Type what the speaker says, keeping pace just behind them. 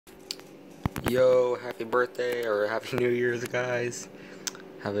Yo, happy birthday or happy New Year's, guys.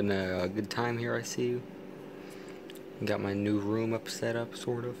 Having a good time here, I see you. Got my new room up set up,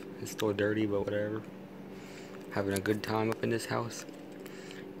 sort of. It's still dirty, but whatever. Having a good time up in this house.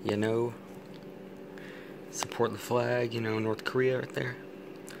 You know, support the flag, North Korea right there.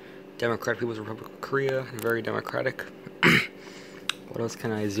 Democratic People's Republic of Korea, very democratic. What else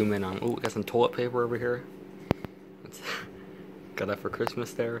can I zoom in on? Oh, got some toilet paper over here. Got that for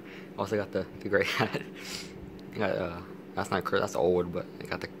Christmas there. Also got the gray hat. Got that's not Christmas, that's old, but I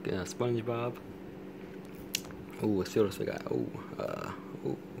got the SpongeBob. Ooh, let's see what else we got. Ooh, a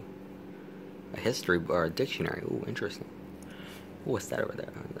history or a dictionary. Ooh, interesting. Ooh, what's that over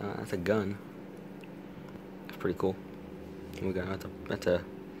there? That's a gun. That's pretty cool. We got that's a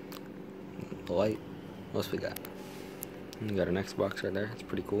light. What else we got? We got an Xbox right there. That's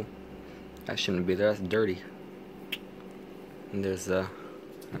pretty cool. That shouldn't be there. That's dirty. And there's a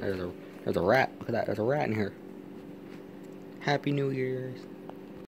rat. Look at that. There's a rat in here. Happy New Year's.